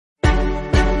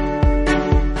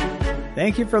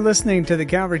Thank you for listening to the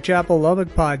Calvary Chapel Lubbock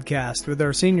podcast with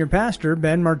our senior pastor,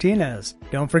 Ben Martinez.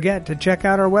 Don't forget to check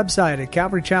out our website at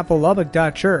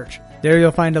calvarychapellubbock.church. There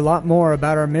you'll find a lot more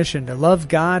about our mission to love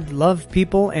God, love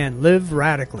people, and live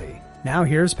radically. Now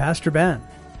here's Pastor Ben.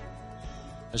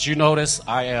 As you notice,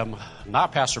 I am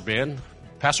not Pastor Ben.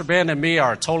 Pastor Ben and me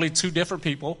are totally two different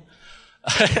people.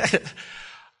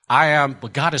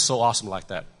 But God is so awesome like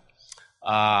that.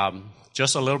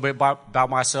 Just a little bit about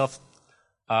myself.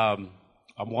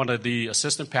 I'm one of the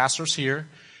assistant pastors here,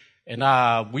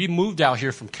 and we moved out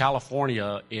here from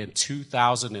California in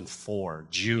 2004,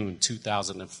 June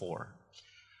 2004,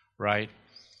 right?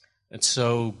 And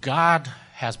so God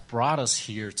has brought us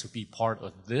here to be part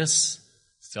of this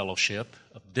fellowship,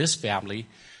 of this family,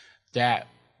 that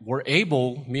we're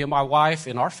able, me and my wife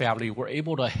and our family, we're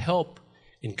able to help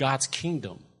in God's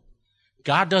kingdom.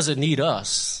 God doesn't need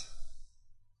us.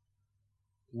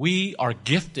 We are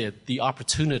gifted the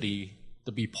opportunity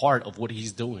to be part of what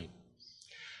he's doing.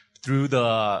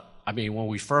 When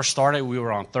we first started, we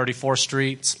were on 34th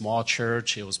Street, small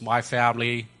church. It was my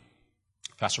family,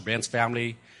 Pastor Ben's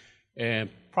family,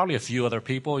 and probably a few other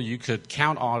people. You could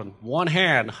count on one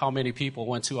hand how many people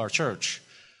went to our church,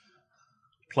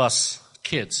 plus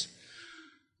kids.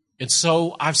 And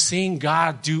so I've seen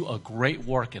God do a great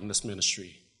work in this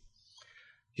ministry.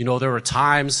 You know, there are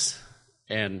times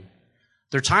in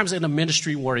the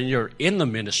ministry where you're in the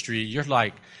ministry, you're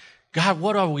like, God,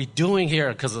 what are we doing here?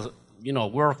 Because,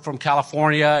 we're from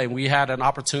California and we had an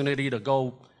opportunity to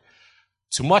go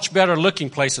to much better looking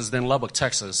places than Lubbock,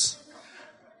 Texas.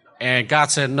 And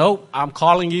God said, nope, I'm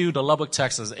calling you to Lubbock,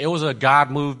 Texas. It was a God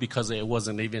move because it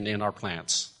wasn't even in our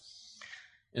plans.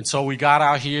 And so we got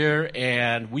out here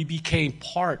and we became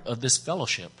part of this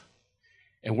fellowship.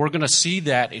 And we're going to see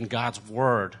that in God's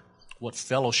word, what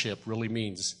fellowship really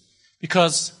means.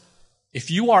 Because if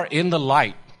you are in the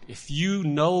light, if you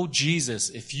know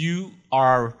Jesus, if you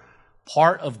are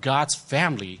part of God's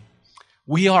family,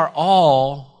 we are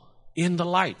all in the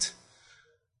light.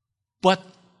 But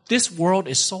this world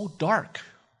is so dark.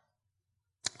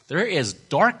 There is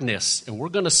darkness, and we're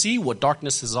going to see what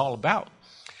darkness is all about.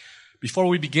 Before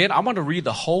we begin, I'm going to read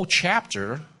the whole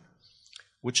chapter,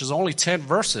 which is only 10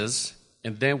 verses,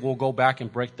 and then we'll go back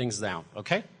and break things down,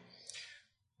 okay?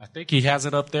 I think he has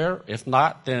it up there. If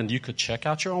not, then you could check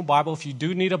out your own Bible. If you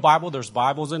do need a Bible, there's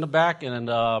Bibles in the back, and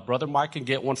Brother Mike can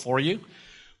get one for you.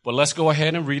 But let's go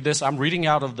ahead and read this. I'm reading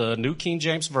out of the New King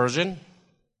James Version.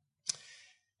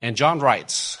 And John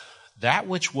writes, that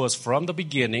which was from the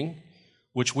beginning,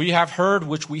 which we have heard,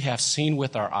 which we have seen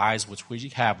with our eyes, which we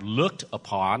have looked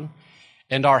upon,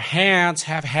 and our hands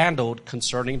have handled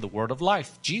concerning the word of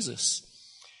life, Jesus.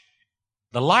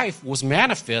 The life was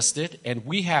manifested, and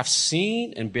we have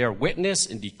seen and bear witness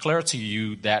and declare to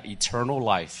you that eternal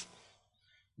life,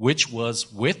 which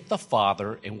was with the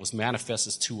Father and was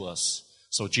manifested to us.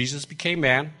 So Jesus became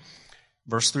man.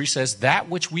 Verse 3 says, that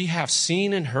which we have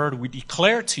seen and heard, we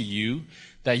declare to you,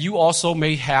 that you also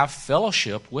may have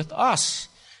fellowship with us.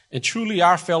 And truly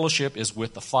our fellowship is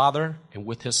with the Father and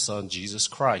with his Son, Jesus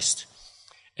Christ.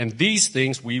 And these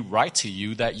things we write to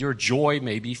you, that your joy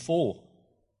may be full.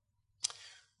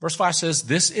 Verse 5 says,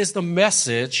 this is the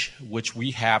message which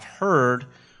we have heard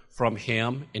from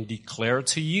him and declare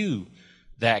to you,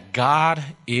 that God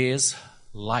is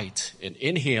light, and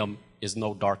in him is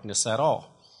no darkness at all.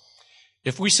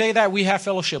 If we say that we have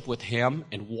fellowship with him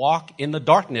and walk in the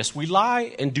darkness, we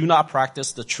lie and do not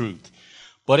practice the truth.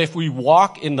 But if we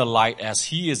walk in the light as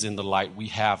he is in the light, we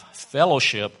have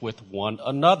fellowship with one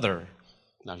another.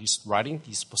 Now he's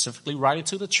specifically writing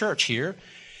to the church here.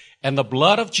 And the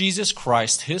blood of Jesus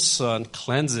Christ, his Son,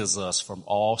 cleanses us from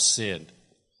all sin.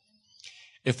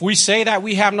 If we say that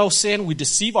we have no sin, we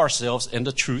deceive ourselves, and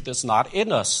the truth is not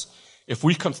in us. If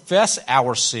we confess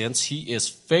our sins, he is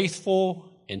faithful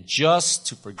and just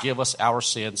to forgive us our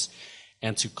sins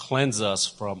and to cleanse us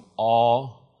from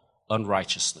all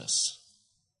unrighteousness.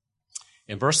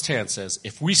 And verse 10 says,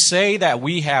 if we say that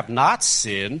we have not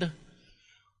sinned,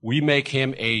 we make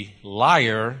him a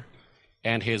liar,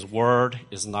 and his word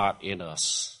is not in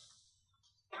us.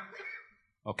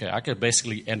 Okay, I could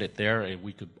basically end it there and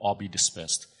we could all be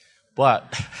dismissed.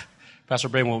 But Pastor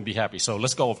Ben won't be happy, so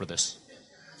let's go over this.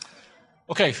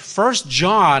 Okay, 1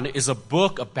 John is a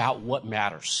book about what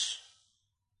matters.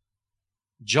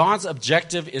 John's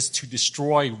objective is to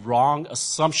destroy wrong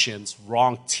assumptions,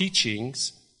 wrong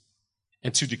teachings,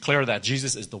 and to declare that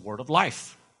Jesus is the word of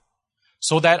life,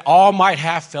 so that all might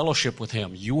have fellowship with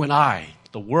him, you and I,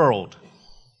 the world.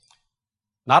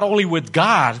 Not only with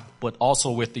God, but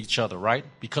also with each other, right?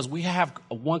 Because we have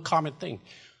one common thing.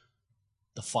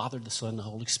 The Father, the Son, and the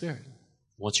Holy Spirit.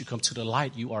 Once you come to the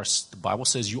light, the Bible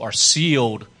says you are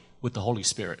sealed with the Holy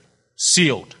Spirit.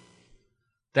 Sealed.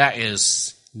 That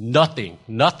is nothing.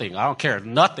 I don't care.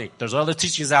 Nothing. There's other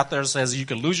teachings out there that says you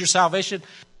can lose your salvation.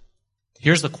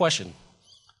 Here's the question.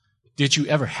 Did you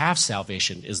ever have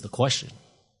salvation is the question.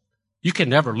 You can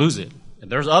never lose it.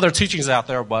 And there's other teachings out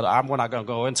there, but we're not going to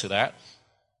go into that.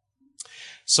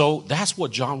 So that's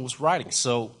what John was writing.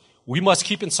 So we must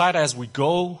keep in sight as we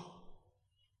go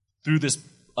through this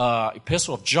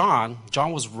epistle of John.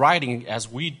 John was writing as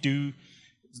we do.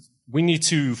 We need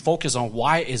to focus on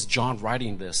why is John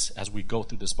writing this as we go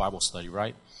through this Bible study,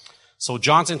 right? So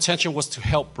John's intention was to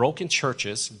help broken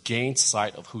churches gain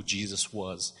sight of who Jesus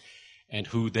was and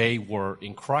who they were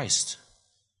in Christ.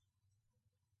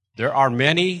 There are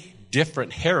many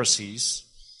different heresies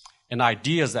and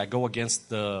ideas that go against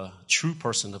the true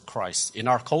person of Christ in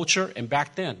our culture and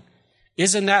back then.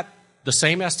 Isn't that the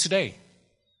same as today?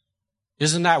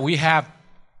 Isn't that we have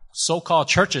so-called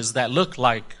churches that look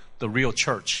like the real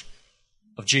church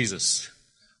of Jesus,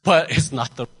 but it's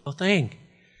not the real thing.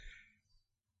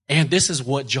 And this is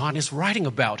what John is writing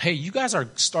about. Hey, you guys are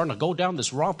starting to go down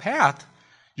this wrong path.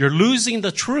 You're losing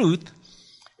the truth,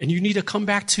 and you need to come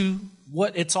back to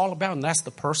what it's all about, and that's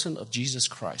the person of Jesus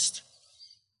Christ.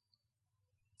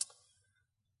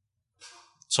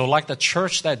 So like the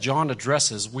church that John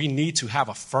addresses, we need to have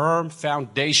a firm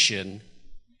foundation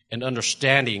and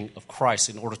understanding of Christ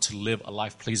in order to live a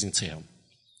life pleasing to Him.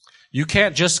 You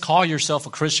can't just call yourself a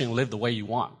Christian and live the way you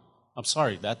want. I'm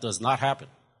sorry, that does not happen.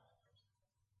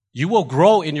 You will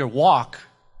grow in your walk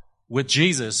with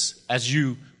Jesus as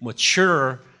you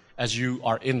mature, as you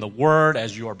are in the Word,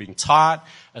 as you are being taught,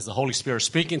 as the Holy Spirit is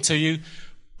speaking to you.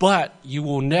 But you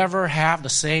will never have the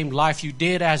same life you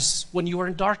did as when you were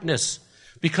in darkness,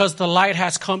 because the light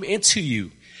has come into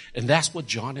you. And that's what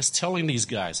John is telling these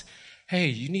guys. Hey,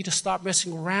 you need to stop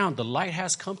messing around. The light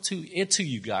has come into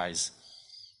you guys.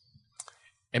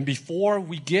 And before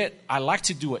we I like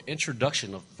to do an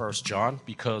introduction of 1 John,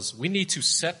 because we need to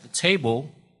set the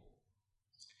table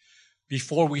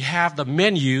before we have the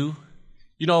menu.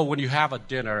 You know, when you have a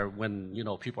dinner, when,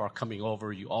 people are coming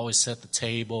over, you always set the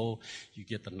table. You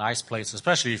get the nice plates,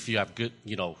 especially if you have good,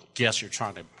 guests you're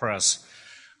trying to impress.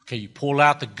 Okay, you pull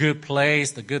out the good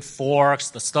plates, the good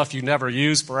forks, the stuff you never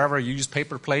use forever. You use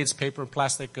paper plates, paper and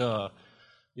plastic,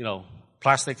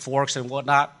 plastic forks and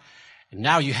whatnot. And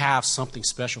now you have something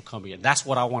special coming in. That's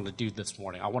what I want to do this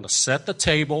morning. I want to set the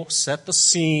table, set the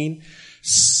scene,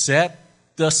 set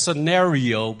the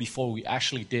scenario before we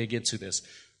actually dig into this.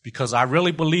 Because I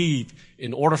really believe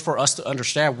in order for us to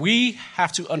understand, we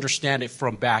have to understand it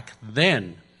from back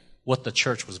then, what the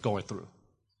church was going through.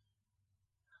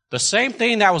 The same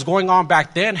thing that was going on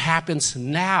back then happens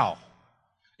now.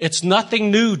 It's nothing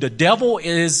new. The devil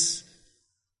is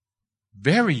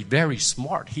very, very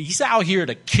smart. He's out here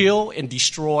to kill and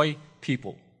destroy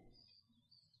people.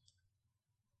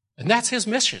 And that's his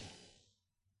mission.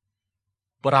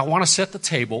 But I want to set the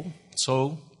table.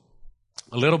 So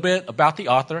a little bit about the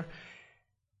author.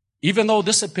 Even though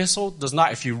this epistle does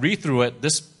not, if you read through it,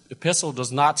 this epistle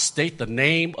does not state the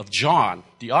name of John,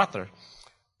 the author,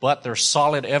 but there's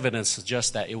solid evidence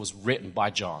suggests that it was written by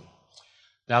John.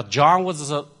 Now, John was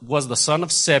the son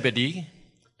of Zebedee,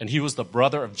 and he was the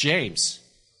brother of James.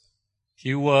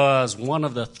 He was one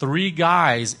of the three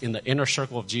guys in the inner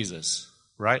circle of Jesus,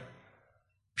 right?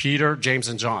 Peter, James,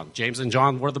 and John. James and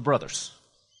John were the brothers.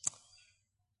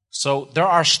 So there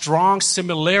are strong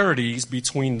similarities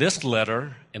between this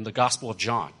letter and the Gospel of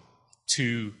John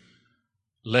to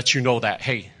let you know that,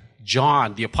 hey,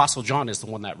 John, the Apostle John, is the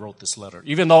one that wrote this letter.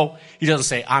 Even though he doesn't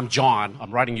say, I'm John,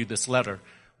 I'm writing you this letter,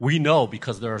 we know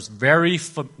because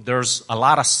there's a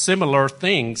lot of similar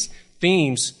themes,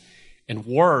 and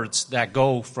words that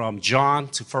go from John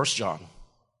to 1 John.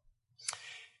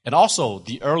 And also,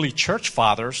 the early church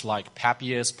fathers like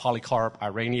Papias, Polycarp,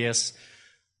 Irenaeus,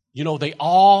 they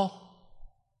all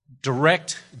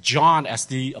direct John as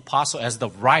the apostle, as the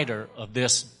writer of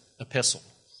this epistle.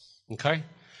 Okay?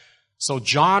 So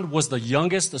John was the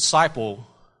youngest disciple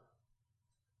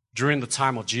during the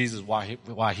time of Jesus while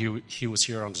he was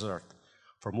here on this earth.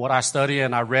 From what I studied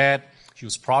and I read, he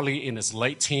was probably in his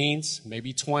late teens,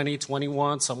 maybe 20,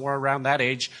 21, somewhere around that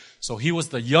age. So he was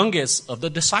the youngest of the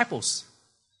disciples.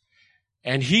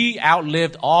 And he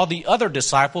outlived all the other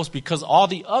disciples because all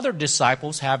the other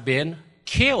disciples have been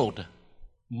killed,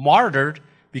 martyred.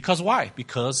 Because why?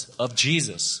 Because of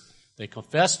Jesus. They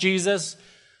confessed Jesus.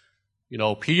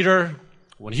 Peter,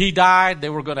 when he died, they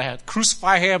were going to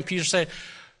crucify him. Peter said,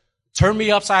 turn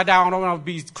me upside down. I want to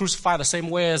be crucified the same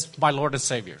way as my Lord and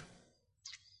Savior.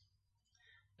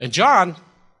 And John,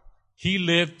 he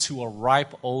lived to a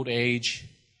ripe old age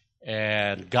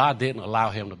And God didn't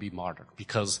allow him to be martyred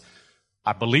because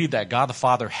I believe that God the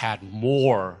Father had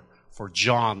more for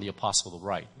John the Apostle to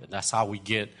write. And that's how we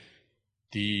get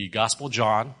the Gospel of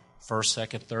John, 1st,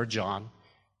 2nd, 3rd John,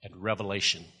 and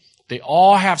Revelation. They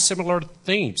all have similar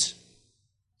themes.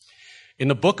 In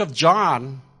the book of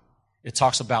John, it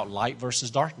talks about light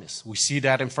versus darkness. We see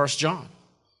that in 1st John.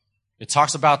 It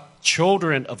talks about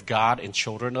children of God and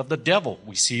children of the devil.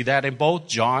 We see that in both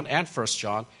John and 1st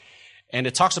John. And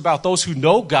it talks about those who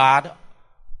know God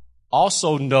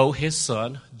also know his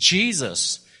son,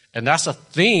 Jesus. And that's a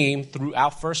theme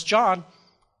throughout 1st John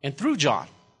and through John.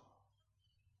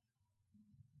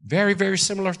 Very, very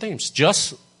similar themes.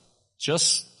 Just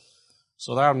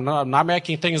so that I'm not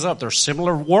making things up. There's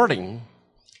similar wording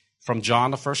from John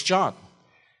to 1st John.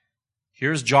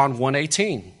 Here's John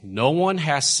 1:18. No one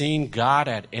has seen God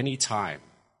at any time.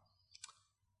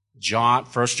 1 John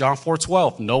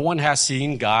 4:12. No one has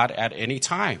seen God at any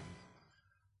time.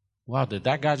 Wow, did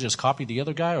that guy just copy the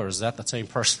other guy, or is that the same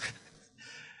person?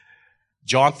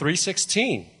 John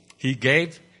 3:16. He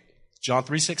gave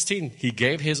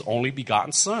his only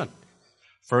begotten son.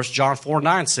 1 John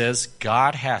 4:9 says,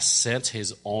 God has sent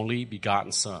his only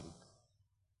begotten son.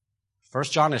 1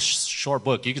 John is a short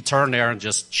book. You can turn there and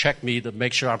just check me to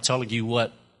make sure I'm telling you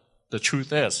what the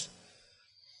truth is.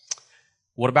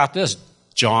 What about this?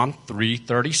 John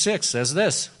 3:36 says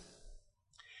this.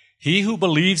 He who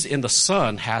believes in the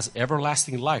Son has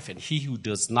everlasting life, and he who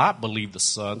does not believe the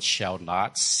Son shall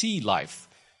not see life.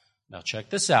 Now check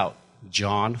this out.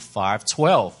 John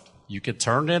 5:12. You can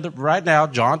turn in right now.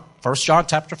 1 John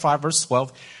chapter 5, verse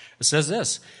 12. It says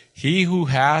this. He who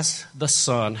has the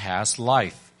Son has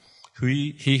life.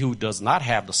 He who does not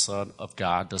have the Son of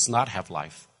God does not have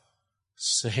life.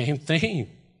 Same thing.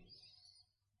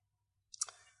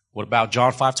 What about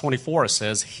John 5:24? It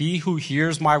says, he who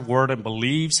hears my word and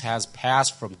believes has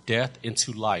passed from death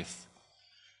into life.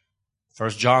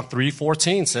 1 John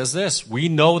 3:14 says this, we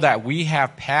know that we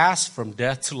have passed from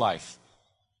death to life.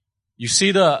 You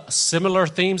see the similar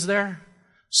themes there?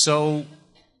 So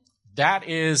that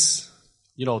is,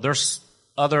 there's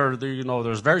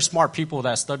very smart people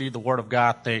that study the Word of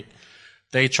God.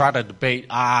 They try to debate,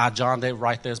 John didn't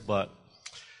write this, but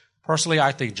personally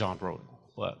I think John wrote it.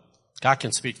 But God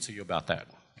can speak to you about that.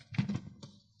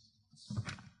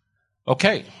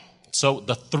 Okay, so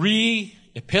the 3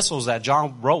 epistles that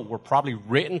John wrote were probably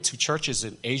written to churches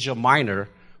in Asia Minor,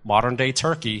 modern-day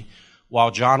Turkey,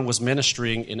 while John was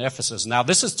ministering in Ephesus. Now,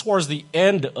 this is towards the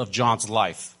end of John's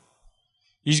life.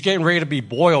 He's getting ready to be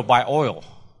boiled by oil.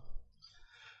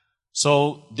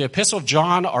 So the Epistle of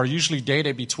John are usually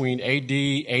dated between AD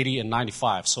 80 and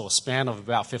 95, so a span of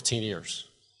about 15 years.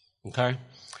 Okay?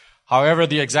 However,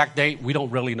 the exact date, we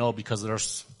don't really know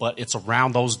but it's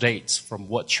around those dates from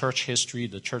what church history,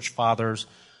 the church fathers,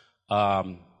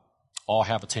 all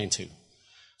have attained to.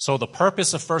 So the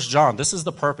purpose of 1 John, this is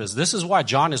the purpose. This is why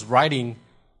John is writing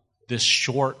this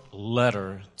short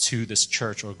letter to this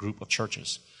church or group of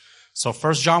churches. So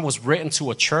 1 John was written to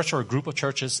a church or a group of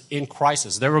churches in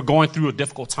crisis. They were going through a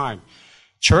difficult time.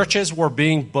 Churches were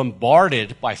being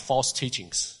bombarded by false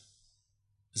teachings.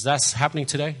 Is that happening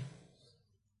today?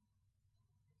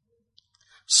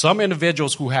 Some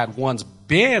individuals who had once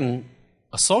been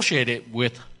associated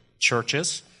with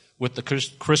churches, with the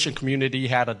Christian community,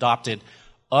 had adopted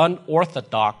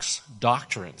unorthodox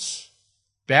doctrines,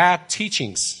 bad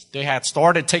teachings. They had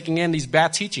started taking in these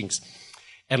bad teachings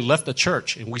and left the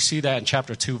church. And we see that in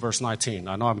chapter 2, verse 19.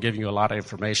 I know I'm giving you a lot of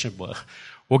information, but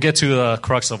we'll get to the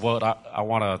crux of what I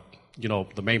want to,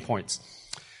 the main points.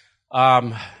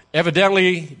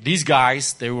 Evidently, these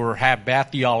guys, they had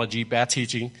bad theology, bad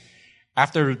teaching.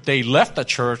 After they left the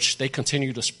church, they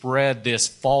continued to spread this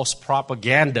false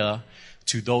propaganda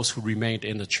to those who remained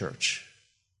in the church.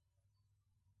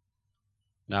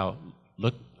 Now,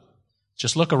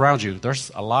 just look around you.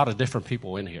 There's a lot of different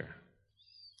people in here.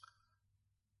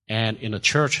 And in a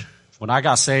church, when I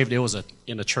got saved, it was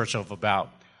in a church of about,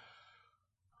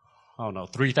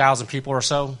 3,000 people or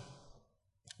so.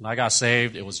 When I got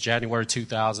saved, it was January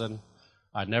 2000.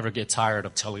 I never get tired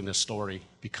of telling this story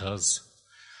because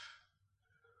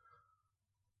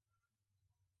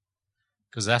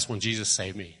that's when Jesus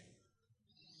saved me.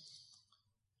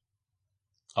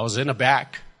 I was in the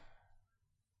back,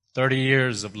 30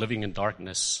 years of living in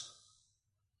darkness.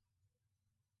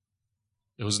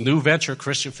 It was New Venture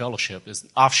Christian Fellowship. It's an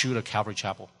offshoot of Calvary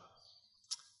Chapel.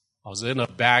 I was in the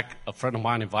back. A friend of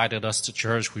mine invited us to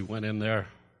church. We went in there.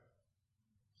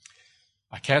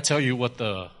 I can't tell you what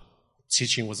the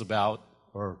teaching was about,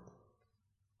 or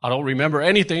I don't remember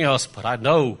anything else, but I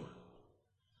know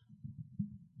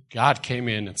God came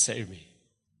in and saved me.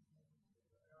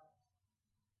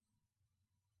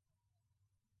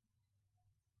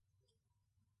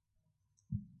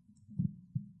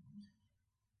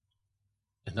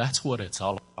 And that's what it's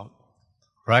all about,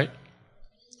 right?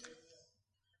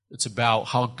 It's about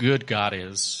how good God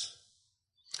is.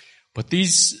 But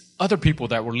these other people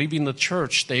that were leaving the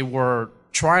church, they were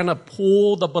trying to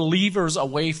pull the believers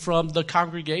away from the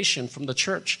congregation, from the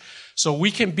church. So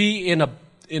we can be in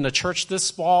a church this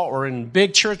small or in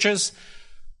big churches.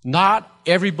 Not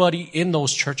everybody in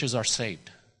those churches are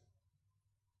saved.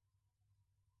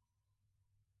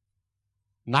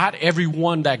 Not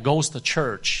everyone that goes to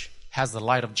church has the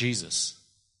light of Jesus.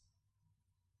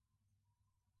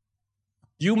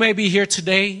 You may be here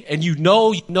today and you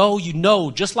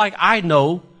know, just like I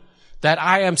know that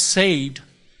I am saved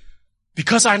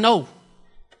because I know.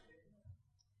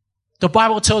 The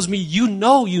Bible tells me you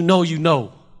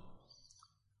know.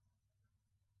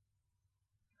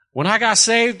 When I got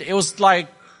saved, it was like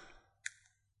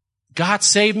God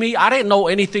saved me. I didn't know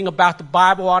anything about the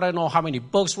Bible. I didn't know how many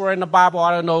books were in the Bible.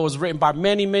 I didn't know it was written by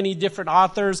many, many different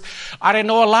authors. I didn't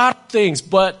know a lot of things,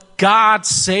 but God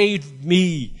saved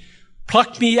me,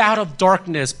 plucked me out of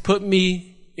darkness, put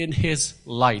me in His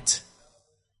light.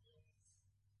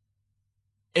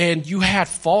 And you had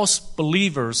false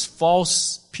believers,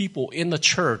 false people in the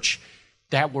church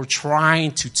that were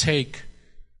trying to take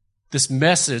this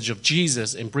message of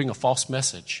Jesus and bring a false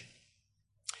message.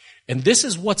 And this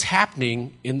is what's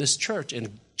happening in this church.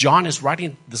 And John is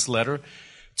writing this letter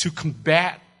to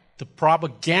combat the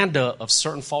propaganda of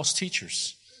certain false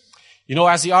teachers. You know,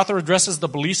 as the author addresses the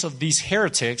beliefs of these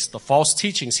heretics, the false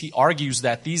teachings, he argues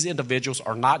that these individuals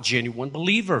are not genuine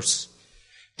believers.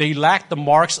 They lack the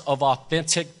marks of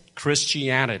authentic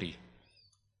Christianity.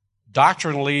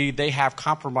 Doctrinally, they have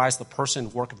compromised the person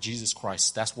and work of Jesus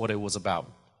Christ. That's what it was about.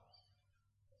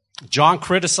 John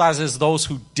criticizes those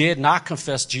who did not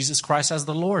confess Jesus Christ as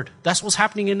the Lord. That's what's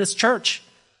happening in this church.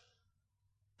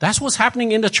 That's what's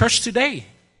happening in the church today.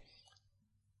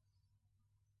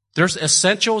 There's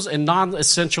essentials and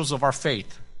non-essentials of our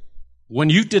faith. When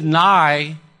you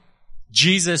deny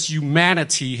Jesus'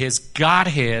 humanity, His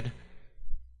Godhead,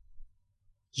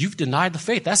 you've denied the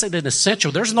faith. That's an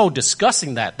essential. There's no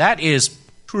discussing that. That is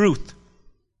truth.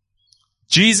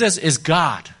 Jesus is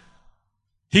God.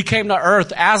 He came to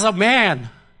earth as a man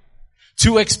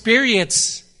to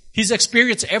experience. He's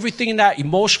experienced everything that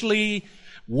emotionally,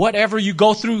 whatever you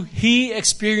go through, He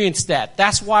experienced that.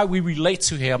 That's why we relate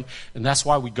to Him, and that's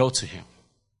why we go to Him.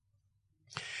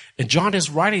 And John is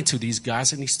writing to these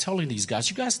guys, and he's telling these guys,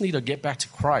 you guys need to get back to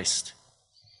Christ.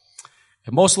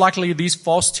 And most likely these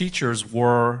false teachers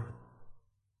were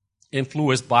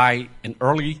influenced by an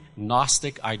early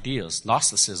Gnostic ideas,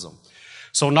 Gnosticism.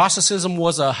 So Gnosticism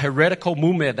was a heretical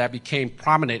movement that became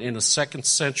prominent in the 2nd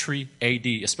century AD,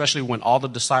 especially when all the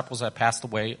disciples had passed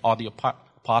away, all the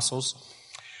apostles.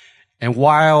 And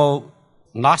while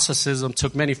Gnosticism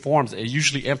took many forms, it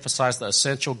usually emphasized the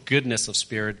essential goodness of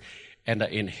spirit and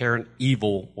the inherent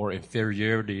evil or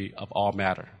inferiority of all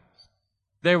matter.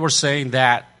 They were saying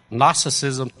that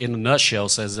Gnosticism, in a nutshell,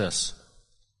 says this,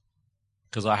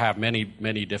 because I have many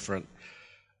different.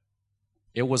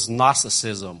 It was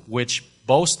Gnosticism, which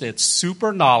boasted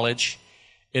super knowledge.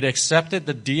 It accepted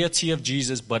the deity of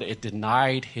Jesus, but it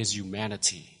denied His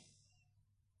humanity.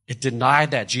 It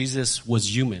denied that Jesus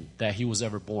was human, that He was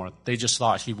ever born. They just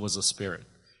thought He was a spirit.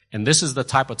 And this is the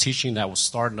type of teaching that was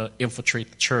starting to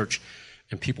infiltrate the church,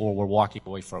 and people were walking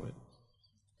away from it.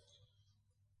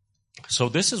 So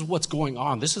this is what's going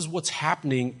on. This is what's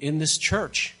happening in this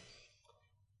church.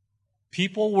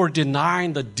 People were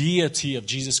denying the deity of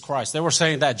Jesus Christ. They were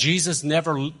saying that Jesus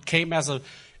never came as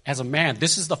a man.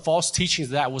 This is the false teachings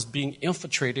that was being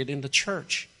infiltrated in the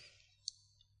church.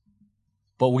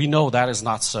 But we know that is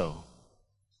not so.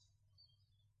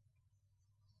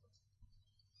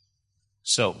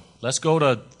 So let's go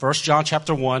to 1 John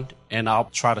chapter 1, and I'll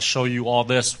try to show you all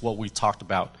this, what we talked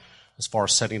about as far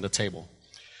as setting the table.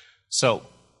 So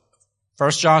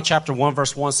 1 John chapter 1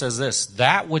 verse 1 says this,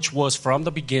 that which was from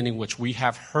the beginning, which we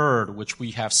have heard, which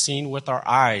we have seen with our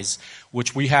eyes,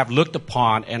 which we have looked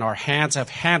upon, and our hands have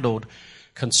handled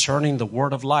concerning the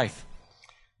word of life.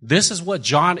 This is what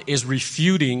John is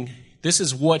refuting. This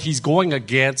is what he's going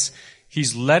against.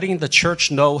 He's letting the church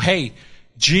know, hey,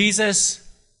 Jesus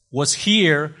was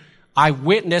here. I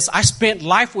witnessed. I spent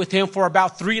life with Him for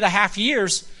about 3.5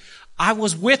 years. I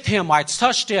was with Him. I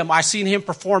touched Him. I seen Him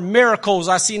perform miracles.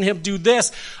 I seen Him do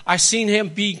this. I seen Him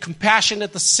be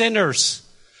compassionate to sinners.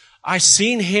 I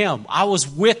seen Him. I was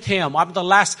with Him. I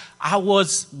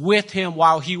was with Him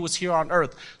while He was here on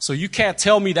earth. So you can't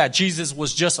tell me that Jesus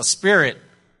was just a spirit.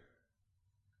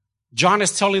 John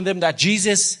is telling them that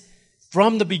Jesus,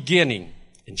 from the beginning,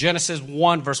 in Genesis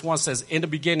 1 verse 1 says, in the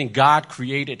beginning God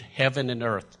created heaven and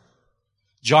earth.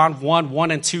 John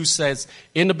 1:1-2 says,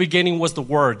 in the beginning was the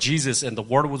Word, Jesus, and the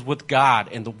Word was with God,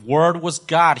 and the Word was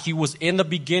God. He was in the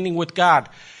beginning with God.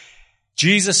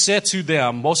 Jesus said to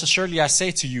them, most assuredly I say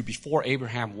to you, before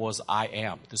Abraham was, I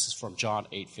am. This is from John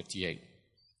 8:58.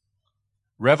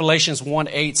 Revelations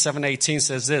 1:7-18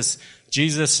 says this.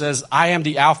 Jesus says, I am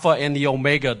the Alpha and the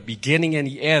Omega, beginning and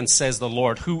the end, says the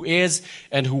Lord, who is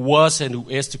and who was and who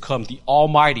is to come, the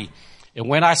Almighty. And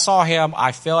when I saw him,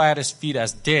 I fell at his feet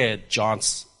as dead. John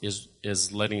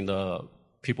is letting the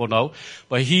people know.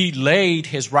 But he laid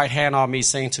his right hand on me,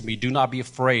 saying to me, do not be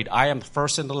afraid. I am the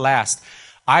first and the last.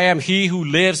 I am he who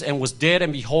lives and was dead,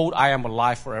 and behold, I am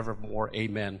alive forevermore.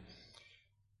 Amen.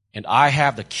 And I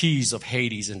have the keys of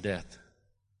Hades and death.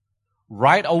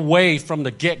 Right away from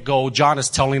the get-go, John is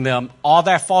telling them all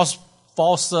that false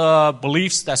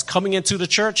beliefs that's coming into the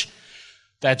church,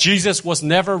 that Jesus was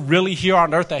never really here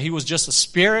on earth, that he was just a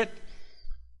spirit.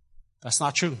 That's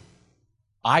not true.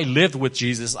 I lived with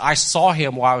Jesus. I saw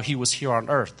him while he was here on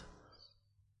earth.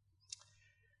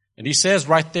 And he says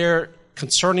right there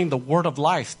concerning the word of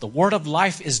life, the word of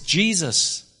life is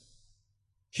Jesus.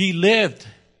 He lived.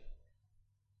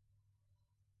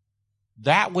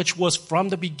 That which was from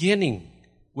the beginning,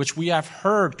 which we have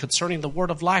heard concerning the word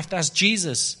of life, that's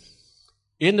Jesus.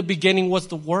 In the beginning was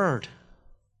the Word.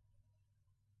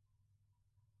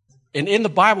 And in the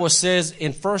Bible it says,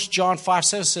 in 1 John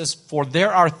 5:7 it says, for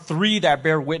there are three that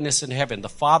bear witness in heaven, the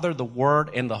Father, the Word,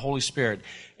 and the Holy Spirit,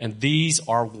 and these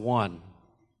are one.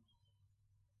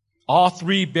 All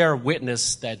three bear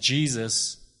witness that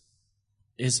Jesus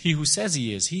is he who says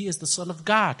he is. He is the Son of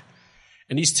God.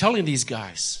 And he's telling these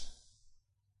guys.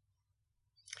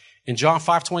 In John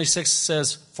 5:26 it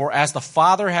says, for as the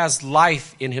Father has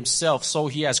life in himself, so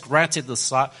he has granted the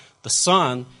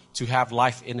Son to have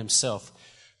life in himself.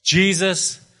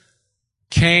 Jesus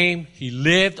came, he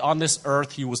lived on this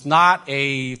earth. He was not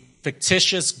a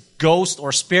fictitious ghost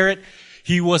or spirit.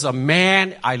 He was a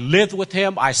man. I lived with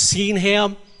him. I've seen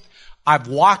him. I've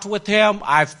walked with him.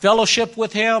 I've fellowshiped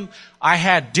with him. I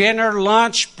had dinner,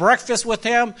 lunch, breakfast with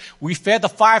him. We fed the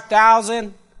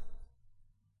 5,000.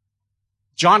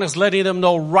 John is letting them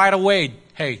know right away,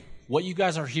 hey, what you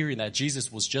guys are hearing that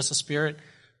Jesus was just a spirit,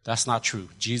 that's not true.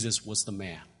 Jesus was the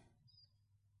man.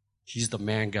 He's the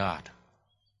man God.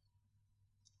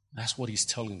 That's what he's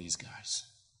telling these guys.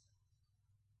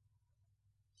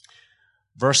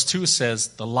 Verse 2 says,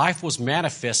 the life was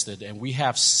manifested, and we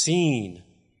have seen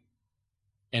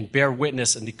and bear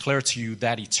witness and declare to you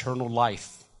that eternal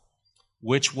life,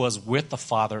 which was with the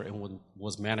Father and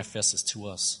was manifested to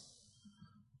us.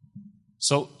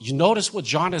 So you notice what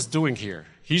John is doing here.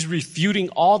 He's refuting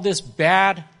all this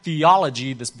bad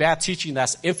theology, this bad teaching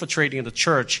that's infiltrating the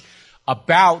church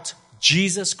about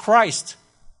Jesus Christ.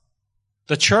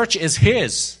 The church is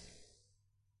his.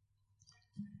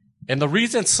 And the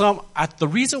reason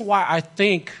why I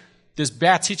think this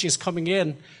bad teaching is coming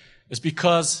in is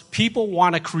because people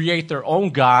want to create their own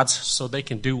gods so they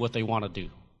can do what they want to do.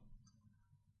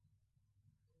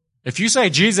 If you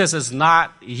say Jesus is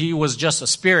not, he was just a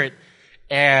spirit,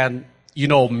 and,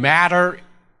 matter,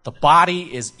 the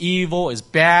body is evil, is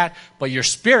bad, but your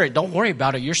spirit, don't worry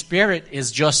about it. Your spirit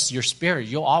is just your spirit.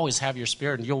 You'll always have your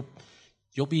spirit, and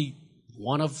you'll be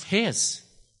one of his.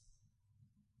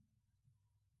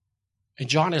 And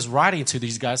John is writing to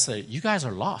these guys, saying, you guys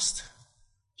are lost.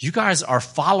 You guys are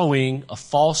following a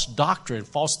false doctrine,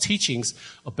 false teachings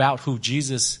about who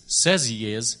Jesus says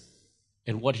he is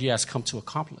and what he has come to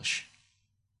accomplish.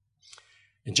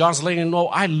 And John's letting them know,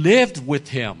 I lived with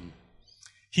him.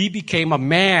 He became a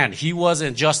man. He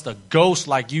wasn't just a ghost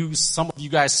like some of you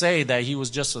guys say that he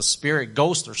was just a spirit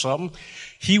ghost or something.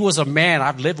 He was a man.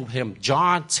 I've lived with him.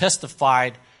 John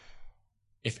testified,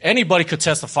 if anybody could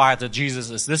testify that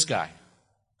Jesus is this guy.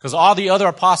 Because all the other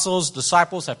apostles,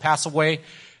 disciples have passed away.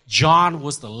 John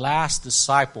was the last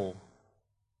disciple,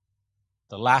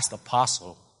 the last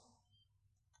apostle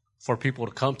for people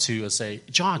to come to and say,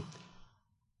 John,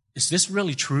 is this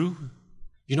really true?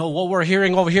 What we're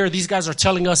hearing over here, these guys are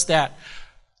telling us that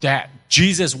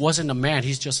Jesus wasn't a man,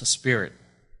 he's just a spirit.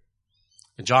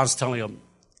 And John's telling them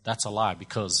that's a lie,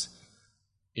 because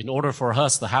in order for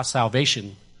us to have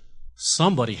salvation,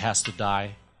 somebody has to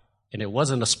die. And it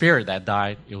wasn't a spirit that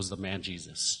died, it was the man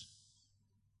Jesus.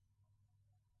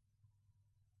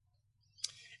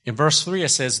 In verse 3 it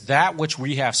says, that which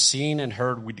we have seen and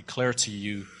heard we declare to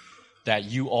you, that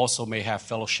you also may have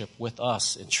fellowship with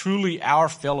us. And truly our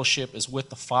fellowship is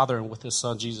with the Father and with his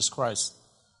Son, Jesus Christ.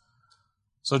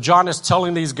 So John is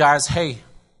telling these guys, hey,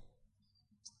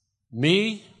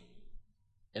 me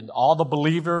and all the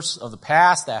believers of the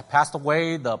past that have passed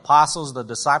away, the apostles, the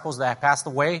disciples that have passed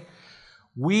away,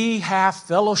 We have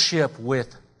fellowship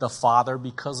with the Father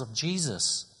because of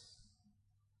Jesus.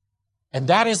 And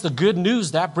that is the good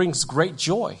news. That brings great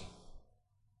joy.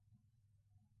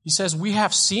 He says, we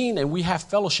have seen and we have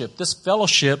fellowship. This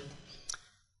fellowship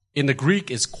in the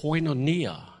Greek is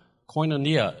koinonia.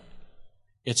 Koinonia.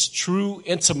 It's true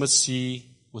intimacy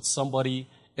with somebody.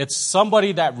 It's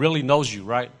somebody that really knows you,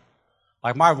 right?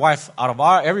 Like my wife, out of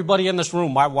everybody in this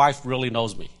room, my wife really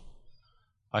knows me.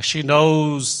 Like she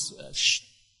knows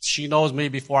me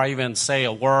before I even say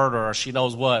a word, or she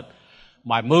knows what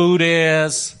my mood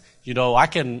is. You know, I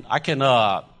can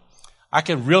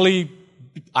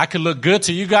look good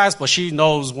to you guys, but she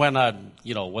knows when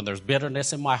there's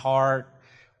bitterness in my heart,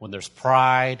 when there's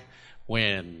pride,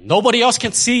 when nobody else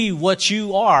can see what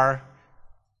you are.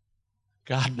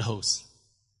 God knows.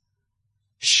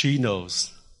 She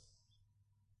knows.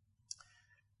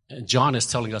 And John is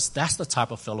telling us that's the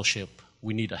type of fellowship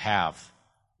we need to have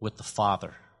with the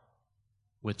Father,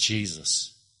 with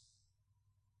Jesus.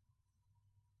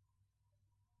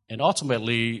 And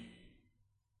ultimately,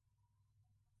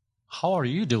 how are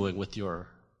you doing with your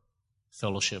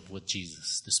fellowship with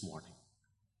Jesus this morning?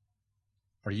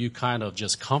 Are you kind of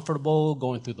just comfortable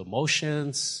going through the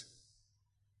motions?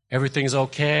 Everything's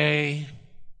okay?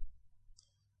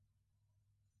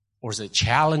 Or is it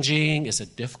challenging? Is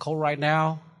it difficult right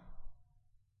now?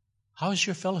 How is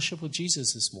your fellowship with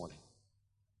Jesus this morning?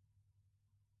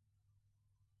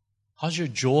 How's your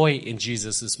joy in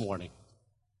Jesus this morning?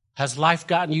 Has life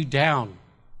gotten you down?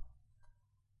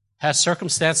 Has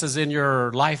circumstances in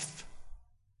your life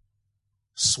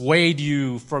swayed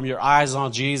you from your eyes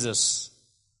on Jesus?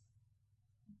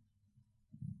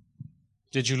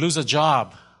 Did you lose a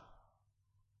job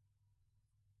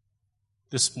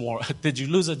Did you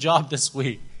lose a job this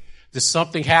week? Did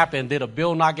something happen? Did a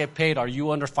bill not get paid? Are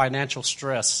you under financial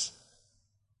stress?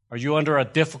 Are you under a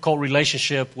difficult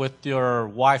relationship with your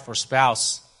wife or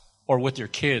spouse or with your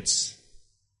kids?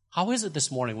 How is it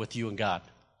this morning with you and God?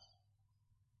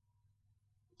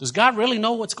 Does God really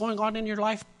know what's going on in your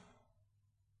life?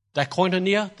 That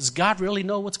koinonia, does God really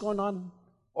know what's going on?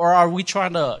 Or are we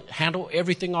trying to handle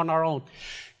everything on our own?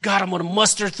 God, I'm going to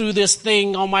muster through this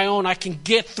thing on my own. I can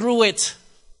get through it.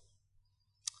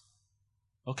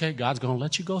 Okay, God's going to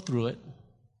let you go through it.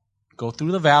 Go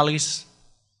through the valleys.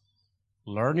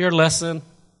 Learn your lesson.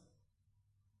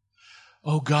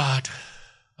 Oh, God,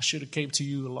 I should have came to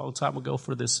you a long time ago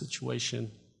for this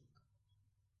situation.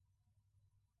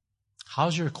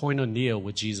 How's your koinonia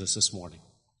with Jesus this morning?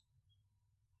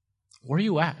 Where are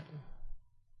you at?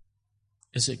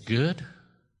 Is it good?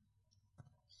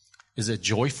 Is it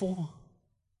joyful?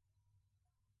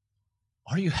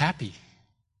 Are you happy?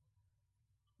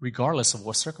 Regardless of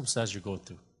what circumstance you're going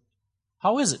through.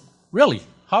 How is it? Really?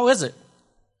 How is it?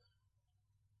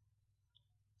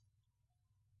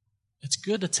 It's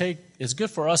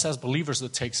good for us as believers to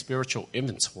take spiritual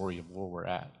inventory of where we're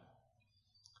at.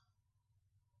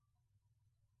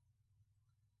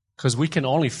 Because we can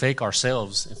only fake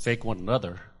ourselves and fake one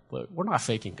another, but we're not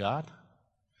faking God.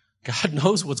 God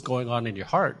knows what's going on in your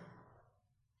heart.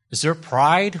 Is there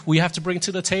pride we have to bring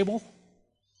to the table?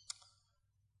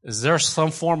 Is there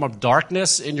some form of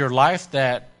darkness in your life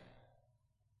that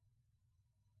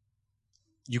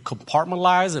you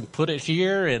compartmentalize and put it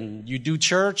here, and you do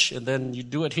church, and then you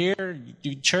do it here, you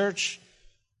do church?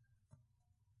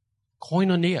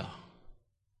 Koinonia,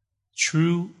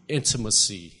 true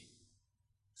intimacy,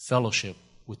 fellowship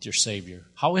with your Savior.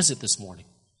 How is it this morning?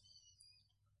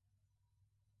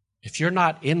 If you're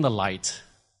not in the light,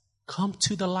 come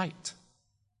to the light.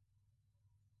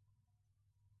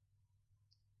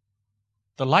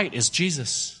 The light is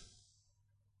Jesus.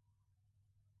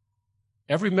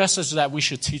 Every message that we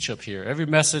should teach up here, every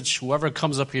message, whoever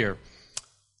comes up here,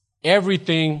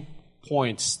 everything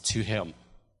points to Him.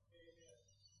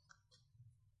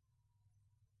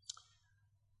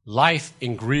 Life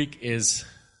in Greek is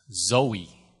Zoe.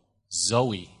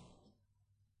 Zoe.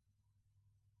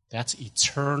 That's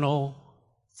eternal,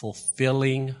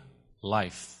 fulfilling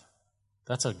life.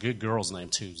 That's a good girl's name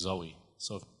too, Zoe.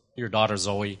 So if your daughter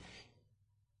Zoe,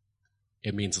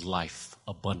 it means life,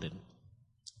 abundant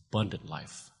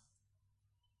life.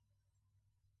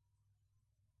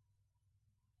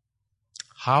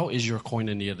 How is your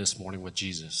koinonia this morning with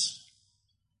Jesus?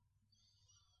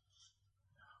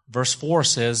 Verse 4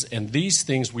 says, "And these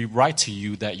things we write to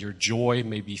you that your joy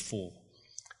may be full."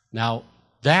 Now,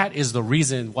 that is the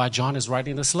reason why John is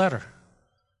writing this letter.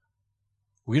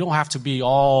 We don't have to be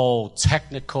all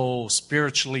technical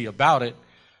spiritually about it.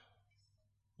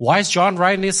 Why is John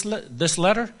writing this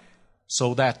letter?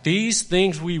 So that these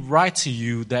things we write to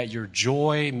you that your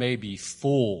joy may be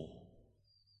full.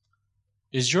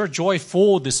 Is your joy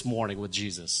full this morning with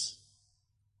Jesus?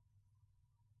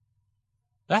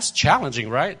 That's challenging,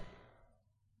 right?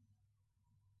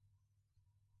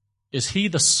 Is he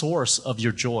the source of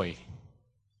your joy?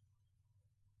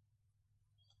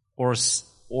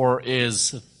 Or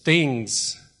is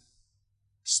things,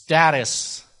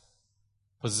 status,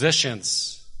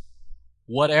 positions,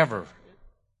 whatever,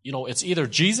 it's either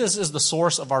Jesus is the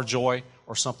source of our joy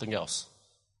or something else.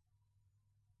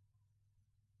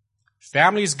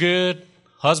 Family's good,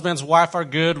 husbands, wife are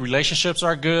good, relationships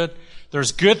are good.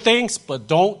 There's good things, but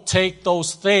don't take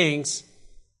those things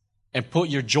and put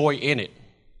your joy in it.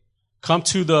 Come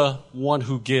to the one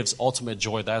who gives ultimate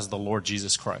joy. That is the Lord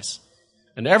Jesus Christ.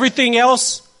 And everything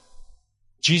else,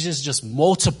 Jesus just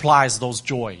multiplies those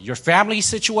joy. Your family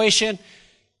situation,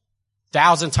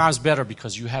 1,000 times better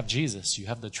because you have Jesus. You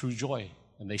have the true joy.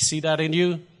 And they see that in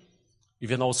you.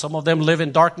 Even though some of them live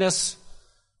in darkness,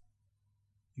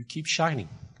 you keep shining.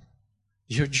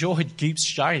 Your joy keeps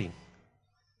shining.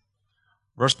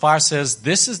 Verse 5 says,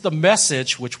 "This is the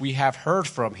message which we have heard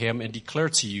from him and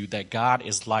declared to you, that God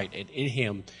is light, and in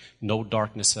him no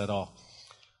darkness at all."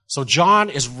 So John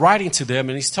is writing to them,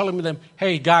 and he's telling them,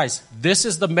 hey guys, this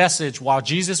is the message while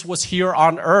Jesus was here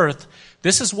on earth.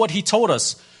 This is what he told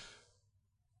us,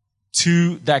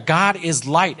 that God is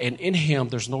light, and in him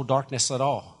there's no darkness at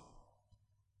all.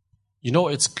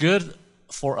 It's good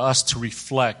for us to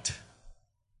reflect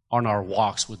on our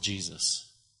walks with Jesus.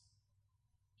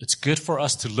 It's good for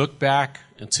us to look back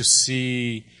and to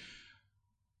see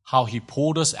how he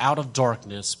pulled us out of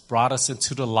darkness, brought us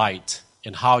into the light,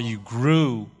 and how you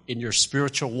grew in your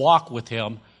spiritual walk with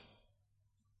him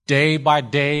day by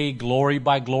day, glory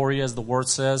by glory, as the word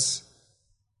says.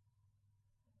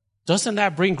 Doesn't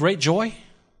that bring great joy?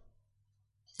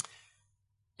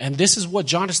 And this is what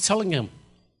John is telling him.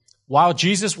 While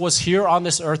Jesus was here on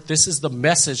this earth, this is the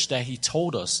message that he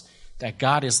told us, that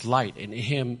God is light, and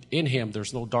in him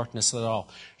there's no darkness at all.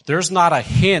 There's not a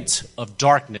hint of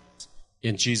darkness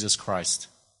in Jesus Christ.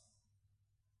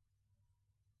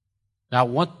 Now,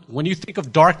 when you think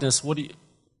of darkness,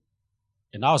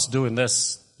 and I was doing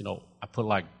this, I put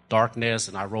like darkness,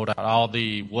 and I wrote out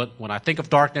when I think of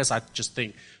darkness, I just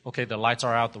think, okay, the lights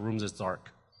are out, the room is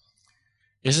dark.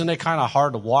 Isn't it kind of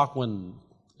hard to walk when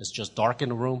it's just dark in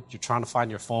the room? You're trying to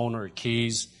find your phone or your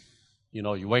keys.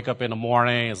 You wake up in the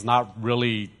morning, it's not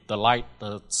really the light,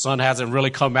 the sun hasn't really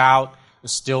come out,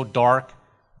 it's still dark,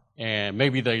 and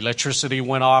maybe the electricity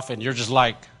went off, and you're just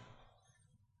like,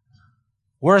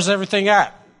 where's everything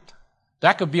at?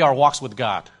 That could be our walks with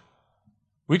God.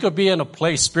 We could be in a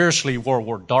place spiritually where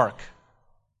we're dark.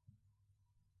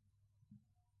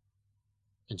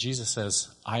 And Jesus says,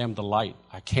 I am the light.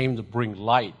 I came to bring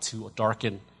light to a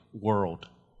darkened world.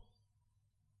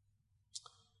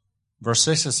 Verse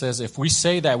 6, it says, if we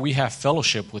say that we have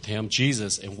fellowship with him,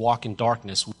 Jesus, and walk in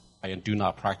darkness, we lie and do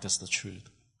not practice the truth.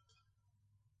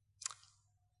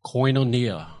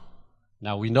 Koinonia.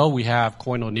 Now, we know we have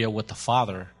koinonia with the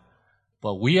Father,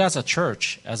 but we as a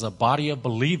church, as a body of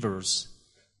believers,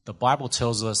 the Bible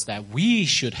tells us that we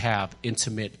should have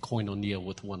intimate koinonia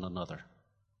with one another.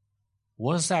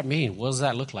 What does that mean? What does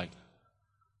that look like?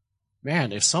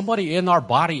 Man, if somebody in our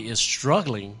body is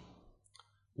struggling,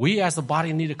 we as the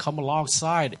body need to come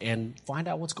alongside and find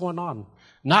out what's going on.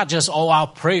 Not just, I'll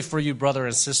pray for you, brother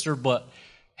and sister, but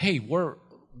hey,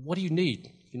 what do you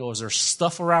need? Is there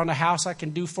stuff around the house I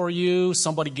can do for you?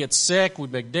 Somebody gets sick, we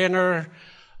make dinner.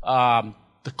 The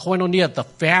koinonia, the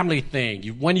family thing,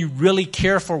 when you really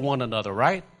care for one another,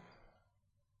 right?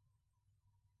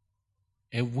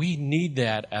 And we need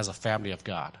that as a family of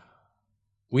God.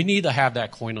 We need to have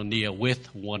that koinonia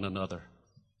with one another.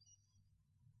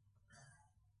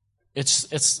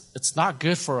 It's not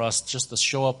good for us just to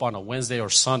show up on a Wednesday or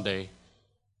Sunday,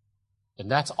 and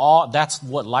that's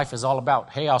what life is all about.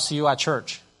 Hey, I'll see you at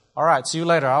church. All right, see you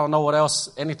later. I don't know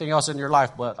anything else in your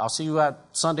life, but I'll see you at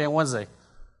Sunday and Wednesday.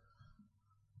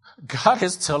 God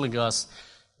is telling us,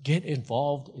 get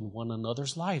involved in one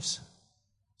another's lives.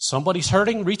 Somebody's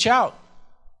hurting, reach out.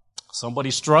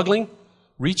 Somebody's struggling,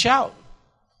 reach out.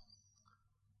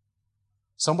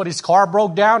 Somebody's car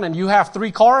broke down and you have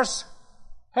 3 cars.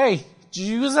 Hey, did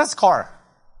you use this car?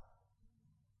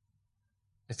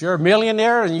 If you're a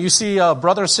millionaire and you see a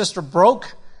brother or sister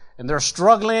broke and they're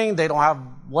struggling, they don't have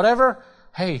whatever,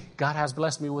 hey, God has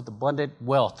blessed me with abundant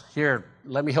wealth. Here,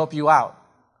 let me help you out.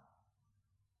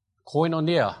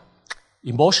 Koinonia.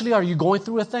 Emotionally, are you going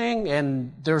through a thing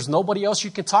and there's nobody else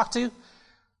you can talk to?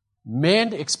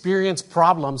 Men experience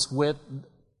problems that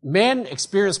men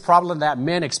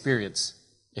experience.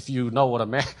 If you're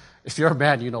a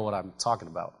man, you know what I'm talking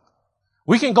about.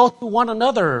 We can go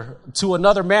to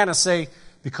another man and say,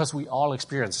 Because we all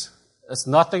experience. It's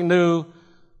nothing new.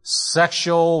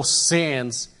 Sexual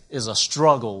sins is a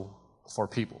struggle for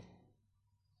people.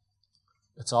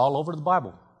 It's all over the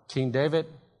Bible. King David,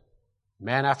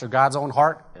 man after God's own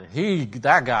heart,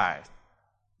 that guy.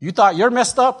 You thought you're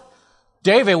messed up?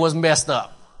 David was messed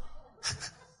up.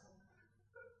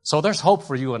 So there's hope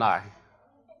for you and I.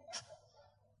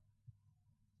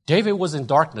 David was in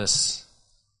darkness,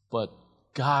 but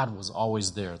God was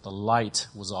always there. The light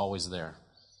was always there.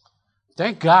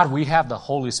 Thank God we have the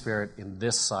Holy Spirit in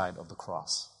this side of the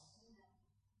cross.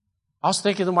 I was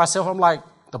thinking to myself, I'm like,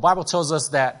 the Bible tells us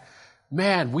that,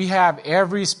 man, we have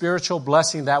every spiritual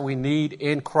blessing that we need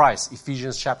in Christ.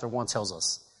 Ephesians chapter 1 tells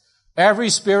us. Every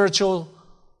spiritual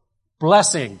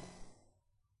blessing.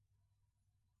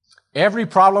 Every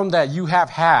problem that you have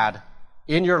had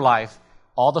in your life,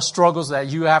 all the struggles that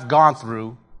you have gone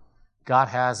through, God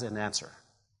has an answer.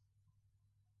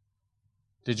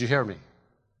 Did you hear me?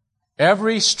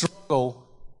 Every struggle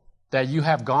that you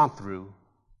have gone through,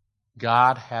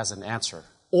 God has an answer.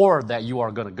 Or that you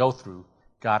are going to go through,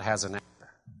 God has an answer.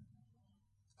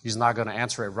 He's not going to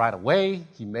answer it right away.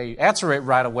 He may answer it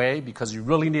right away because you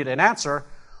really need an answer.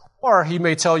 Or he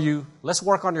may tell you, let's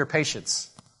work on your patience.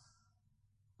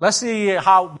 Let's see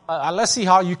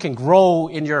how you can grow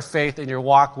in your faith, in your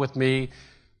walk with me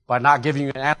by not giving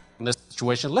you an answer in this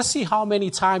situation. Let's see how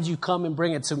many times you come and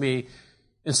bring it to me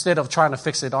instead of trying to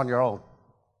fix it on your own.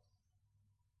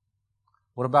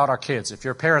 What about our kids? If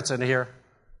your parents in here,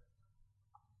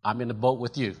 I'm in the boat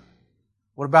with you.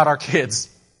 What about our kids?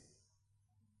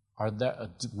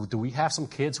 Do we have some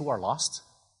kids who are lost?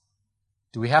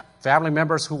 Do we have family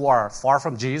members who are far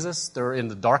from Jesus? They're in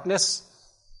the darkness?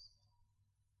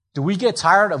 Do we get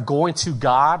tired of going to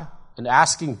God and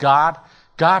asking God,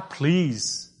 God,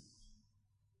 please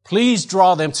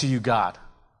draw them to you, God?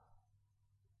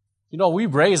 You know, we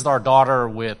raised our daughter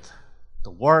with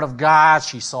the Word of God.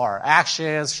 She saw our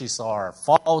actions. She saw our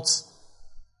faults.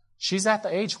 She's at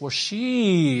the age where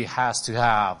she has to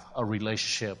have a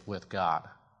relationship with God.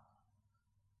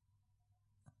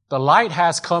 The light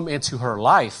has come into her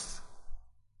life.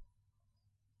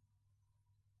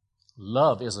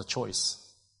 Love is a choice.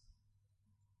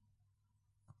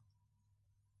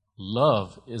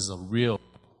 Love is a real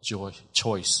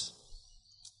choice.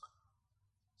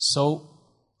 So,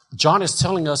 John is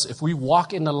telling us if we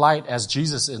walk in the light as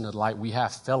Jesus in the light, we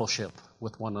have fellowship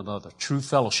with one another, true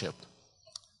fellowship.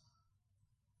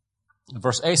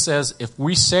 Verse 8 says, if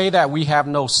we say that we have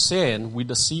no sin, we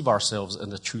deceive ourselves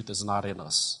and the truth is not in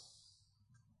us.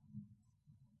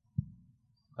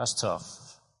 That's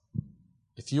tough.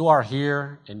 If you are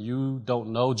here and you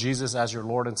don't know Jesus as your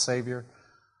Lord and Savior,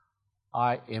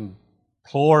 I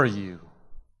implore you,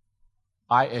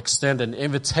 I extend an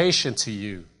invitation to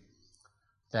you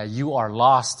that you are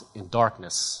lost in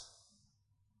darkness.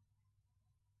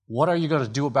 What are you going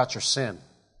to do about your sin?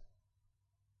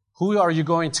 Who are you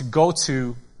going to go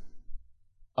to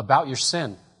about your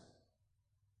sin?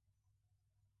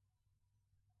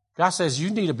 God says you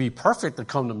need to be perfect to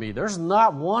come to me. There's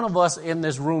not one of us in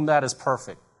this room that is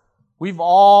perfect. We've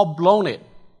all blown it.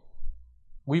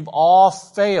 We've all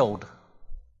failed.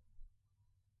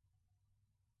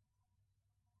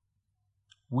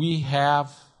 We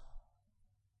have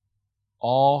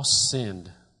all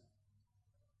sinned.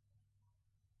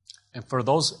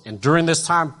 And during this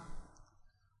time,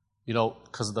 you know,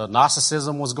 because the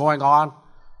Gnosticism was going on,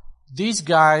 these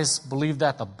guys believed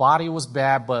that the body was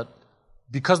bad, but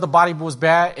because the body was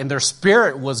bad and their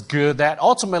spirit was good, that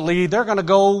ultimately they're going to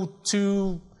go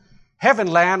to heaven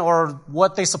land, or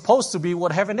what they're supposed to be,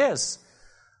 what heaven is.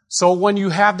 So when you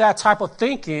have that type of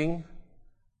thinking,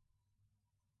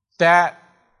 then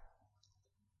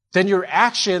your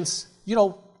actions, you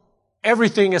know,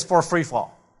 everything is for free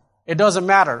fall. It doesn't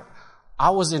matter.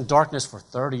 I was in darkness for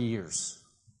 30 years.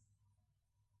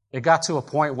 It got to a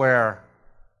point where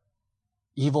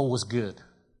evil was good.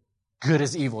 Good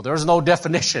is evil. There's no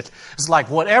definition. It's like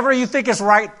whatever you think is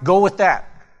right, go with that.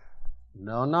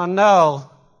 No.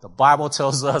 The Bible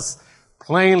tells us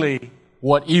plainly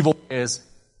what evil is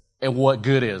and what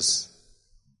good is.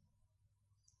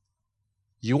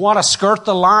 You want to skirt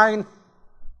the line?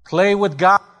 Play with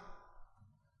God?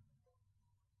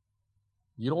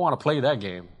 You don't want to play that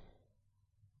game.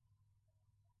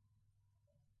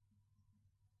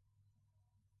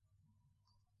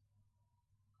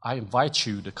 I invite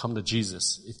you to come to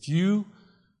Jesus. If you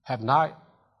have not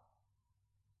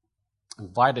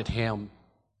invited Him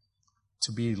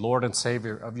to be Lord and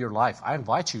Savior of your life, I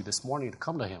invite you this morning to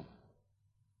come to Him.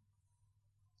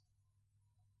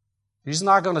 He's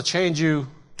not going to change you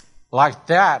like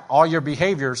that, all your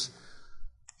behaviors.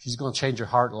 He's going to change your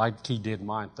heart like he did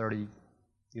mine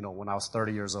when I was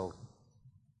 30 years old.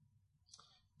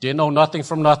 Didn't know nothing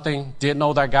from nothing. Didn't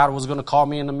know that God was going to call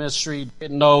me in the ministry.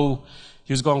 Didn't know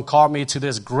he was going to call me to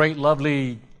this great,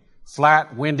 lovely,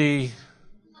 flat, windy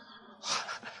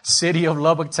city of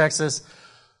Lubbock, Texas.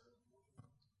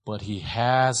 But he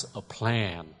has a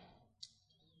plan.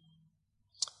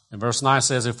 And verse 9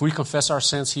 says, if we confess our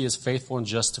sins, he is faithful and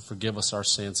just to forgive us our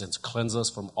sins and to cleanse us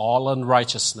from all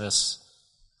unrighteousness.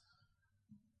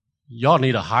 Y'all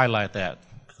need to highlight that,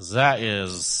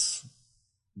 because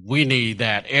we need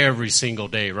that every single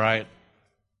day, right?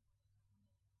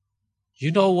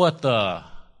 You know what the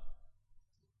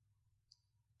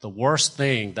worst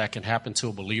thing that can happen to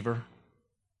a believer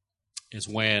is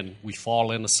when we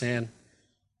fall into sin,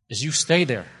 is you stay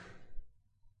there.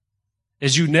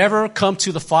 Is you never come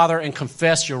to the Father and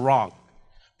confess you're wrong.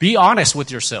 Be honest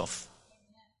with yourself.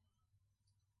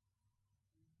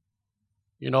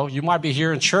 You might be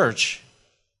here in church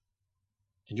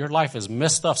and your life is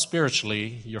messed up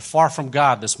spiritually. You're far from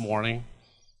God this morning.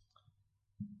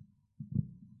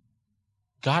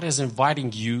 God is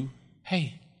inviting you,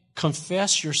 hey,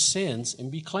 confess your sins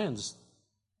and be cleansed.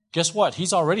 Guess what?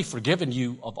 He's already forgiven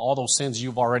you of all those sins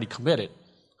you've already committed.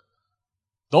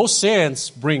 Those sins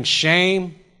bring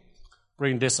shame,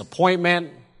 bring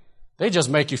disappointment. They just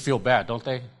make you feel bad, don't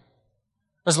they?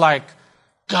 It's like,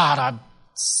 God, I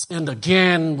sinned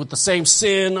again with the same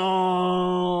sin.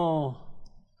 Oh.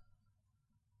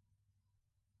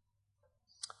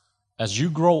 As you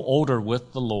grow older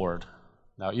with the Lord,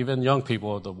 now even young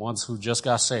people, the ones who just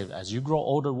got saved, as you grow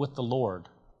older with the Lord,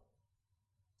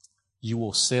 you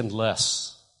will sin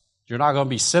less. You're not going to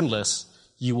be sinless.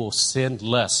 You will sin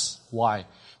less. Why?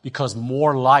 Because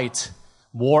more light,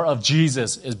 more of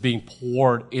Jesus is being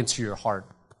poured into your heart,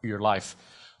 your life.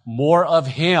 More of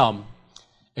him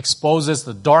exposes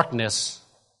the darkness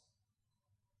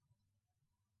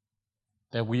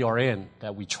that we are in,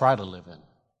 that we try to live in.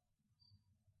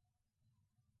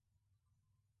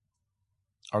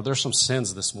 Are there some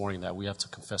sins this morning that we have to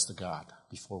confess to God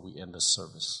before we end this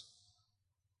service?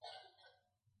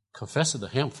 Confess it to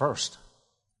him first.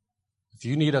 If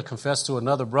you need to confess to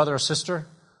another brother or sister,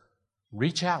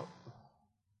 reach out.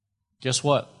 Guess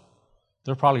what?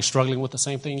 They're probably struggling with the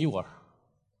same thing you are.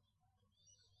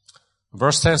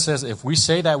 Verse 10 says, if we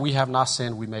say that we have not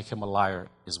sinned, we make him a liar.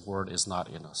 His word is not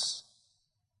in us.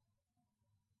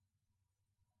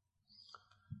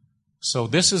 So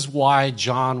this is why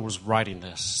John was writing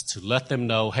this, to let them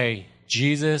know, hey,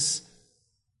 Jesus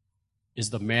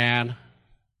is the man,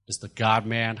 is the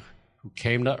God-man who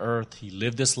came to earth. He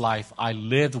lived this life. I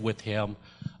lived with him.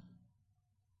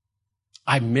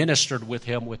 I ministered with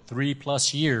him with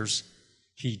 3+ years.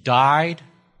 He died.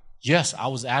 Yes, I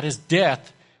was at his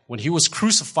death. When he was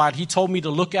crucified, he told me to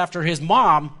look after his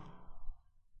mom.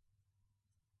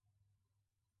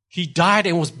 He died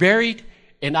and was buried,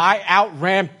 and I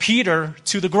outran Peter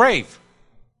to the grave.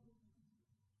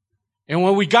 And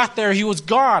when we got there, he was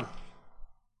gone.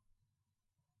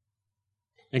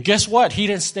 And guess what? He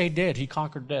didn't stay dead. He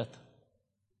conquered death.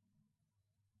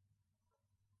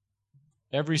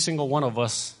 Every single one of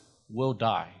us will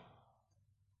die.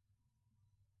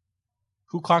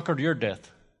 Who conquered your death?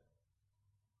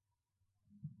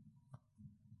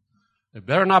 It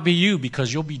better not be you,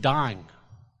 because you'll be dying.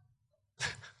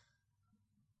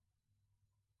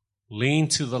 Lean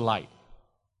to the light.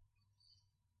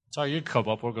 Sorry, you can come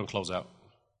up. We're going to close out.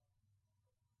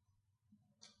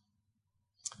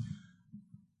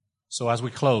 So as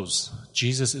we close,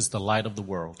 Jesus is the light of the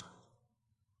world.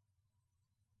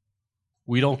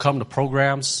 We don't come to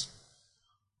programs.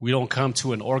 We don't come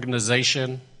to an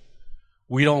organization.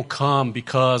 We don't come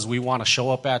because we want to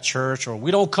show up at church, or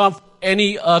we don't come for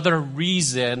any other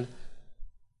reason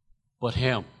but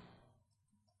him.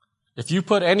 If you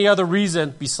put any other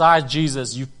reason besides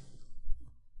Jesus,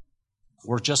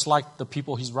 we're just like the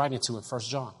people he's writing to in 1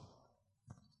 John.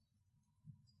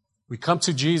 We come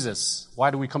to Jesus.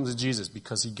 Why do we come to Jesus?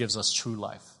 Because he gives us true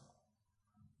life.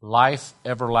 Life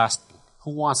everlasting.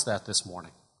 Who wants that this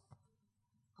morning?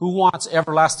 Who wants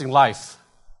everlasting life?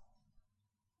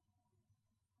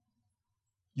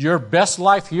 Your best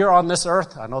life here on this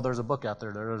earth, I know there's a book out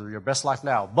there, there's your best life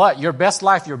now, but your best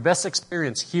life, your best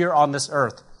experience here on this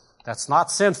earth, that's not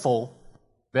sinful,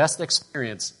 best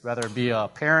experience, whether it be a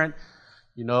parent,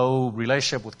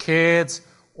 relationship with kids,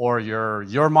 or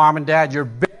your mom and dad, your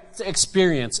best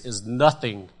experience is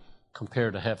nothing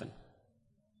compared to heaven.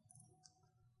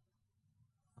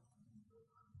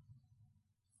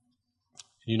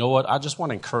 You know what? I just want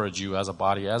to encourage you as a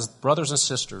body, as brothers and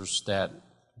sisters, that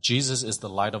Jesus is the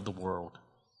light of the world.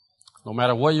 No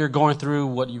matter what you're going through,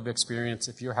 what you've experienced,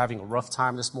 if you're having a rough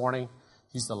time this morning,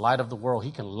 He's the light of the world.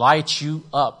 He can light you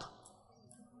up.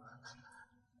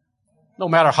 No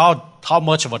matter how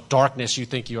much of a darkness you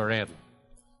think you are in.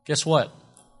 Guess what?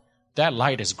 That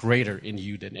light is greater in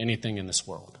you than anything in this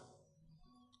world.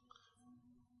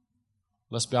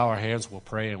 Let's bow our heads, we'll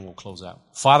pray, and we'll close out.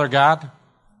 Father God,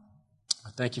 I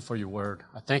thank you for your word.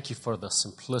 I thank you for the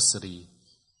simplicity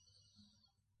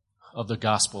of the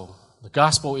gospel. The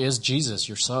gospel is Jesus,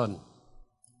 your Son.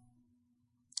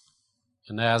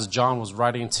 And as John was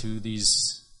writing to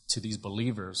these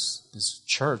believers, this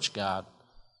church, God,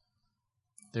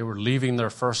 they were leaving their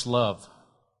first love,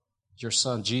 your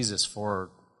Son Jesus,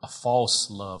 for a false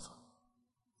love.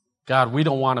 God, we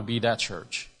don't want to be that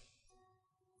church.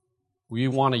 We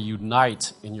want to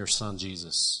unite in your Son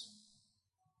Jesus.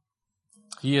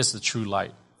 He is the true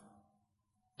light.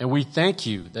 And we thank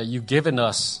you that you've given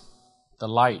us the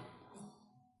light.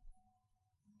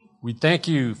 We thank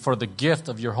you for the gift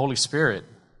of your Holy Spirit.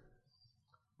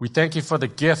 We thank you for the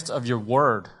gift of your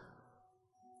word.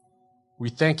 We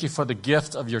thank you for the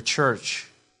gift of your church.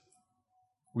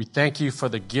 We thank you for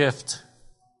the gift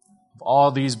of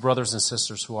all these brothers and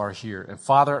sisters who are here. And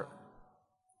Father,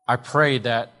 I pray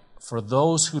that for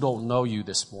those who don't know you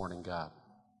this morning, God,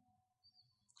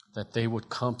 that they would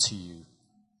come to you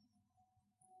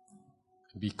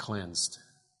and be cleansed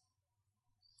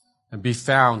and be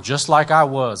found just like I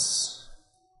was.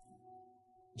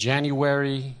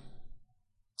 January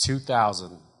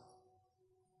 2000,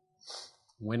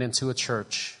 went into a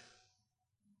church,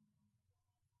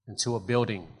 into a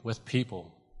building with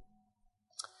people.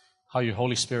 How your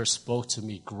Holy Spirit spoke to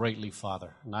me greatly,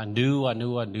 Father. And I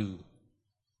knew.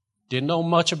 Didn't know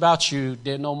much about you,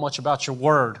 didn't know much about your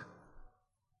word.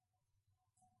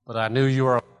 But I knew you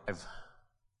were alive.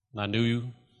 And I knew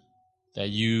that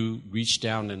you reached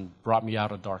down and brought me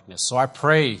out of darkness. So I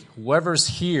pray, whoever's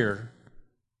here,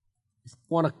 if you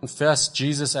want to confess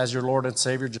Jesus as your Lord and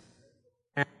Savior,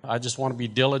 I just want to be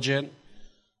diligent.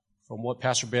 From what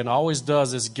Pastor Ben always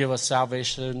does is give a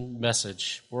salvation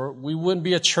message. We wouldn't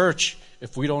be a church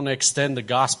if we don't extend the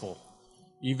gospel.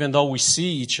 Even though we see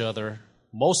each other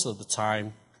most of the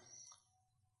time,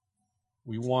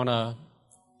 we want to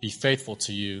be faithful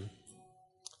to you.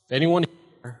 If anyone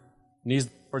here needs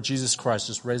the Lord Jesus Christ,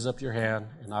 just raise up your hand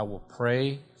and I will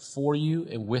pray for you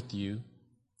and with you.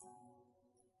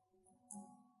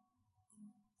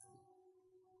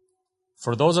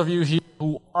 For those of you here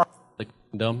who are in the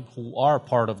kingdom, who are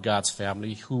part of God's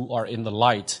family, who are in the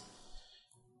light,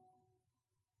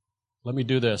 let me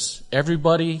do this.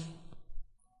 Everybody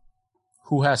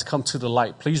who has come to the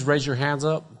light, please raise your hands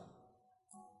up.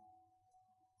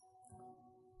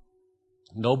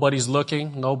 Nobody's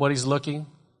looking.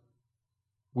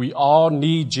 We all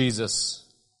need Jesus.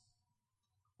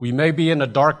 We may be in a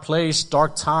dark place,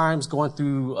 dark times, going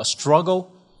through a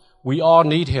struggle. We all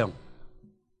need Him.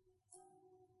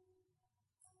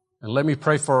 And let me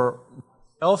pray for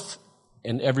myself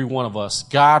and every one of us.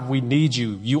 God, we need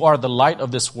you. You are the light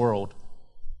of this world.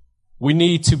 We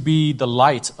need to be the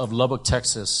light of Lubbock,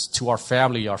 Texas, to our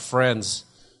family, our friends,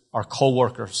 our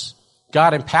co-workers.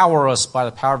 God, empower us by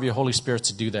the power of your Holy Spirit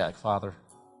to do that, Father.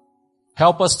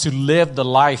 Help us to live the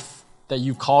life that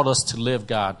you called us to live,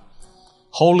 God.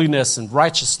 Holiness and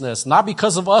righteousness, not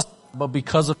because of us, but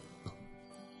because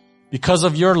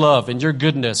of your love and your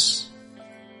goodness.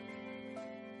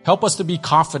 Help us to be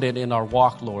confident in our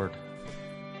walk, Lord.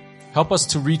 Help us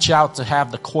to reach out to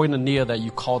have the koinonia that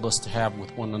you called us to have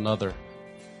with one another.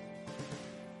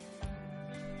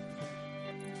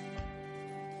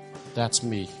 That's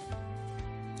me.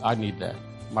 I need that.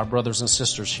 My brothers and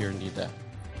sisters here need that.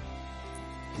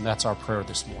 And that's our prayer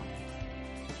this morning.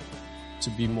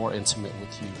 To be more intimate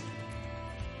with you.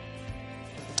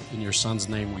 In your Son's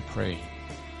name we pray.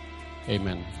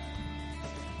 Amen.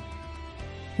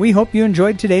 We hope you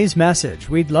enjoyed today's message.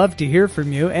 We'd love to hear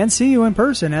from you and see you in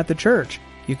person at the church.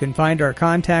 You can find our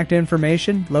contact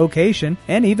information, location,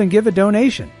 and even give a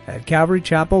donation at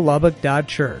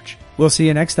calvarychapellubbock.church. We'll see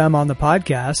you next time on the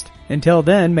podcast. Until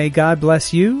then, may God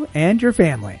bless you and your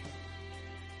family.